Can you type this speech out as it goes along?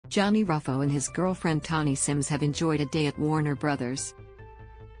Johnny Ruffo and his girlfriend Tahnee Sims have enjoyed a day at Warner Bros.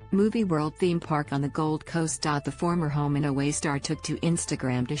 Movie World theme park on the Gold Coast. The former home and away star took to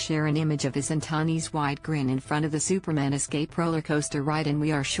Instagram to share an image of his and Tahnee's wide grin in front of the Superman escape roller coaster ride, and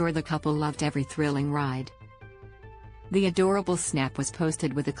we are sure the couple loved every thrilling ride. The adorable snap was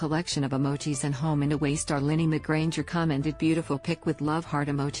posted with a collection of emojis, and home and away star Linny McGranger commented, "Beautiful pic" with love heart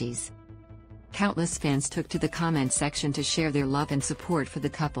emojis. Countless fans took to the comment section to share their love and support for the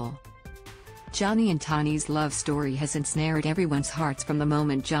couple. Johnny and Tahnee's love story has ensnared everyone's hearts from the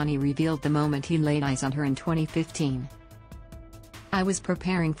moment Johnny revealed the moment he laid eyes on her in 2015. "I was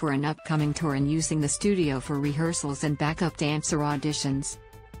preparing for an upcoming tour and using the studio for rehearsals and backup dancer auditions.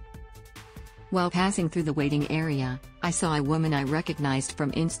 While passing through the waiting area, I saw a woman I recognized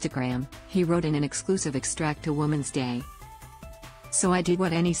from Instagram," he wrote in an exclusive extract to Women's Day. "So I did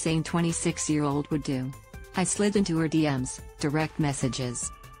what any sane 26-year-old would do. I slid into her DMs, direct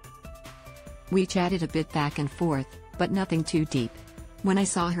messages. We chatted a bit back and forth, but nothing too deep. When I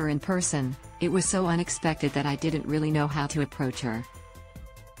saw her in person, it was so unexpected that I didn't really know how to approach her."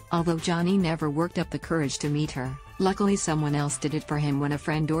 Although Johnny never worked up the courage to meet her, luckily someone else did it for him when a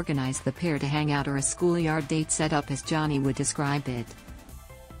friend organized the pair to hang out, or a schoolyard date set up as Johnny would describe it.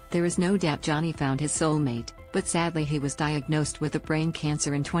 There is no doubt Johnny found his soulmate, but sadly he was diagnosed with a brain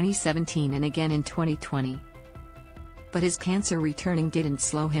cancer in 2017 and again in 2020. But his cancer returning didn't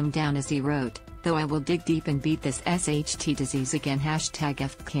slow him down, as he wrote, "Though I will dig deep and beat this SHT disease again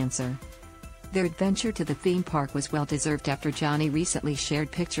 #FCancer." Their adventure to the theme park was well deserved after Johnny recently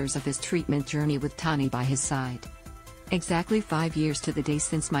shared pictures of his treatment journey with Tahnee by his side. "Exactly 5 years to the day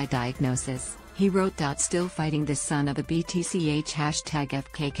since my diagnosis," he wrote. "Still fighting this son of a BTCH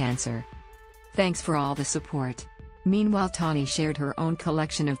 #FCancer. Thanks for all the support." Meanwhile, Tahnee shared her own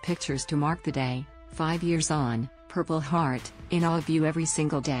collection of pictures to mark the day. 5 years on, Purple Heart, in awe of you every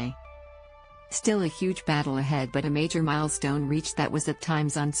single day. Still a huge battle ahead, but a major milestone reached that was at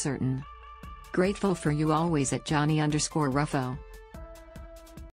times uncertain. Grateful for you always at Johnny_Ruffo.